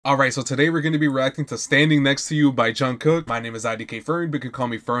Alright, so today we're going to be reacting to Standing Next to You by Jung. My name is IdkFern, but you can call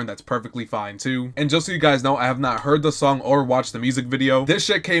me Fern, that's perfectly fine too. And just so you guys know, I have not heard the song or watched the music video. This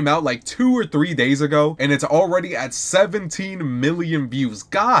shit came out like 2 or 3 days ago, and it's already at 17 million views.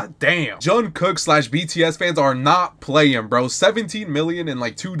 God damn. Jung slash BTS fans are not playing, bro. 17 million in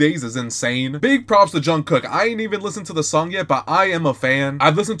like 2 days is insane. Big props to Jung. I ain't even listened to the song yet, but I am a fan.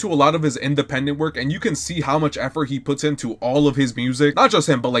 I've listened to a lot of his independent work, and you can see how much effort he puts into all of his music. Not just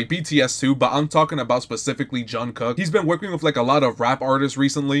him, but like BTS too, but I'm talking about specifically Jung. He's been working with like a lot of rap artists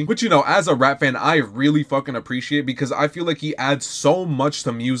recently, which, you know, as a rap fan, I really fucking appreciate because I feel like he adds so much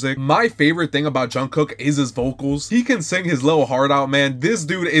to music. My favorite thing about Jung is his vocals. He can sing his little heart out, man. This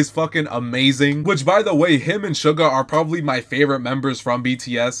dude is fucking amazing, which by the way, him and Suga are probably my favorite members from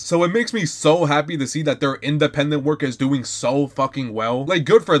BTS. So it makes me so happy to see that their independent work is doing so fucking well. Like,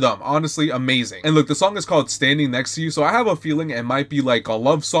 good for them, honestly, amazing. And look, the song is called Standing Next to You, so I have a feeling it might be like a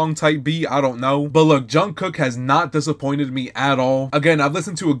love song type beat, I don't know. But look, Jung has not disappointed me at all. Again, I've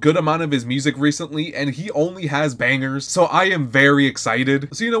listened to a good amount of his music recently, and he only has bangers, so I am very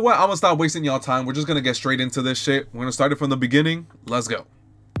excited. So you know what, I'm gonna stop wasting y'all time. We're just gonna get straight into this shit. We're gonna start it from the beginning. Let's go.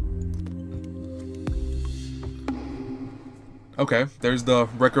 Okay, there's the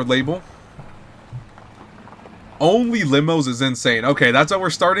record label. Only limos is insane. Okay, that's how we're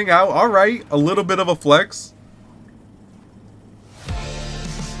starting out. Alright, a little bit of a flex.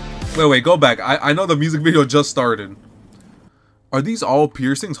 Wait, go back. I know the music video just started. Are these all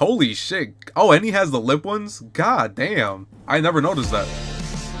piercings? Holy shit. Oh, and he has the lip ones? God damn. I never noticed that.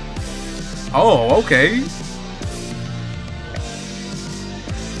 Oh, okay.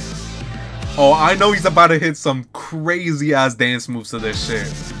 Oh, I know he's about to hit some crazy ass dance moves to this shit.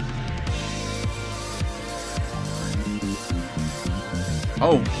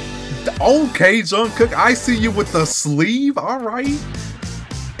 Oh, okay, Jung, I see you with the sleeve. All right.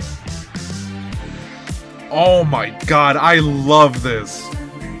 Oh my god, I love this.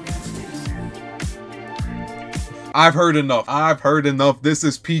 I've heard enough. I've heard enough. This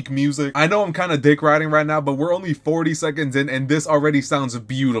is peak music. I know I'm kind of dick riding right now, but we're only 40 seconds in and this already sounds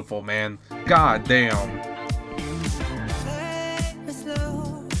beautiful, man. God damn.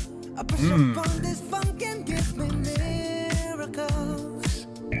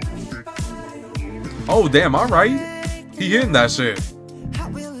 Oh damn, alright. He hitting that shit.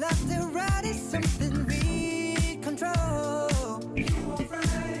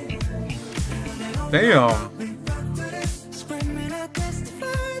 Damn.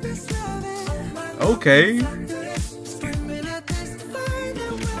 Okay.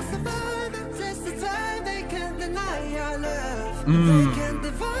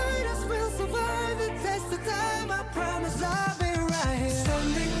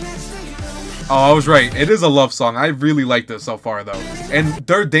 Oh, I was right. It is a love song. I really like this so far, though. And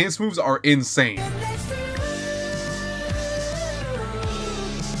their dance moves are insane.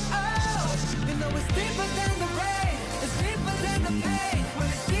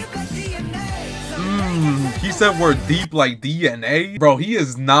 He said we're deep like DNA. Bro, he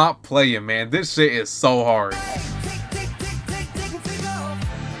is not playing, man. This shit is so hard.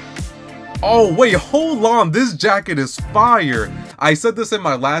 Oh, wait, hold on. This jacket is fire. I said this in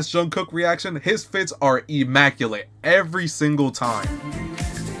my last Jung reaction. His fits are immaculate every single time.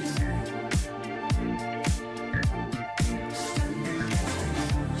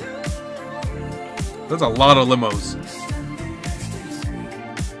 There's a lot of limos.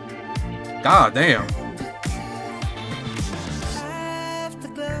 God damn.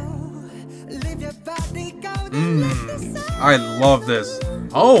 I love this.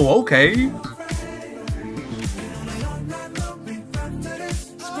 Oh, okay.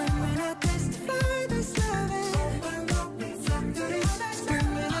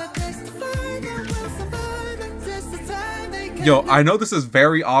 Yo, I know this is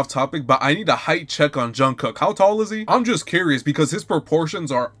very off topic, but I need a height check on Jung. How tall is he? I'm just curious because his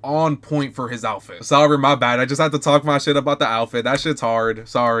proportions are on point for his outfit. Sorry, my bad. I just had to talk my shit about the outfit. That shit's hard.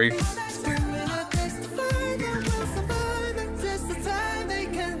 Sorry.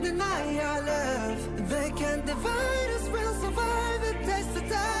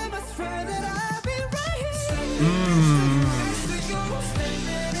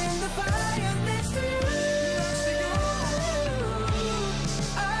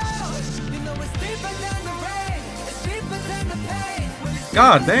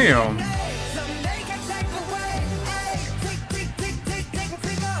 God damn.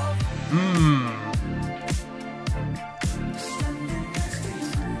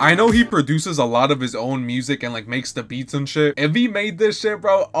 I know he produces a lot of his own music and like makes the beats and shit. If he made this shit,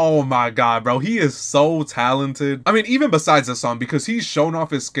 bro, oh my god, bro, he is so talented. I mean, even besides this song, because he's shown off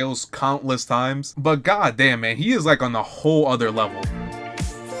his skills countless times, but god damn, man, he is like on a whole other level.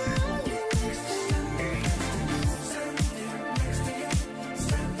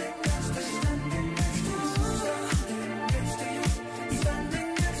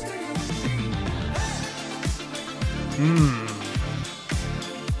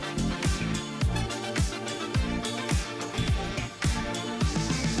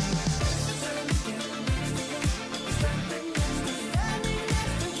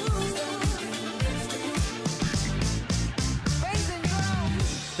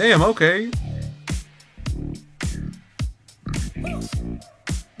 Damn, okay.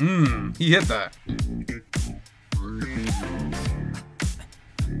 He hit that.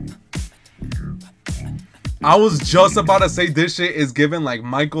 I was just about to say this shit is giving like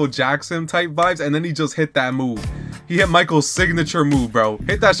Michael Jackson type vibes, and then he just hit that move. He hit Michael's signature move, bro.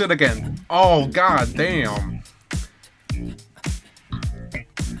 Hit that shit again. Oh, god damn.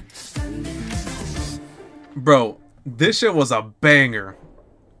 Bro, this shit was a banger.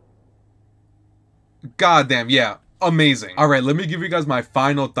 God damn, yeah. Amazing. Alright, let me give you guys my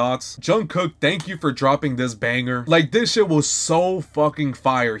final thoughts. Jungkook, thank you for dropping this banger. Like, this shit was so fucking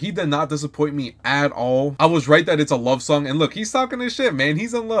fire. He did not disappoint me at all. I was right that it's a love song, and look, he's talking his shit, man.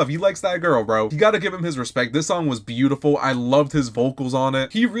 He's in love. He likes that girl, bro. You gotta give him his respect. This song was beautiful. I loved his vocals on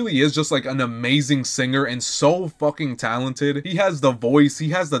it. He really is just like an amazing singer and so fucking talented. He has the voice.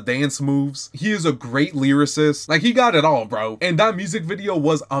 He has the dance moves. He is a great lyricist. Like, he got it all, bro. And that music video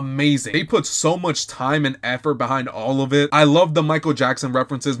was amazing. They put so much time and effort behind all of it. I love the Michael Jackson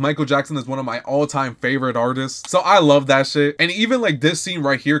references. Michael Jackson is one of my all-time favorite artists, so I love that shit. And even like this scene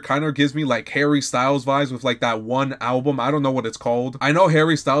right here kind of gives me like Harry Styles vibes with like that one album. I don't know what it's called. I know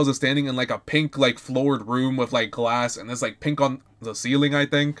Harry Styles is standing in like a pink like floored room with like glass, and there's like pink on the ceiling, I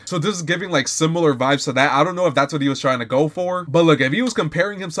think. So this is giving like similar vibes to that. I don't know if that's what he was trying to go for, but look, if he was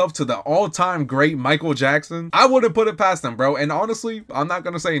comparing himself to the all-time great Michael Jackson, I wouldn't put it past him, bro. And honestly, I'm not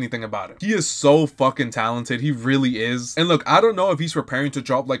gonna say anything about it. He is so fucking talented. He really is. And look, I don't know if he's preparing to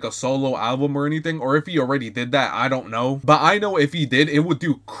drop like a solo album or anything, or if he already did that. I don't know, but I know if he did, it would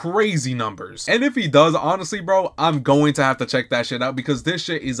do crazy numbers. And if he does, honestly, bro, I'm going to have to check that shit out, because this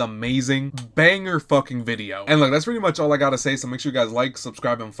shit is amazing. Banger fucking video. And look, that's pretty much all I gotta say. So make sure you guys like,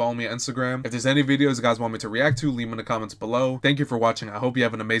 subscribe, and follow me on Instagram. If there's any videos you guys want me to react to, leave them in the comments below. Thank you for watching. I hope you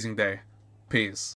have an amazing day. Peace.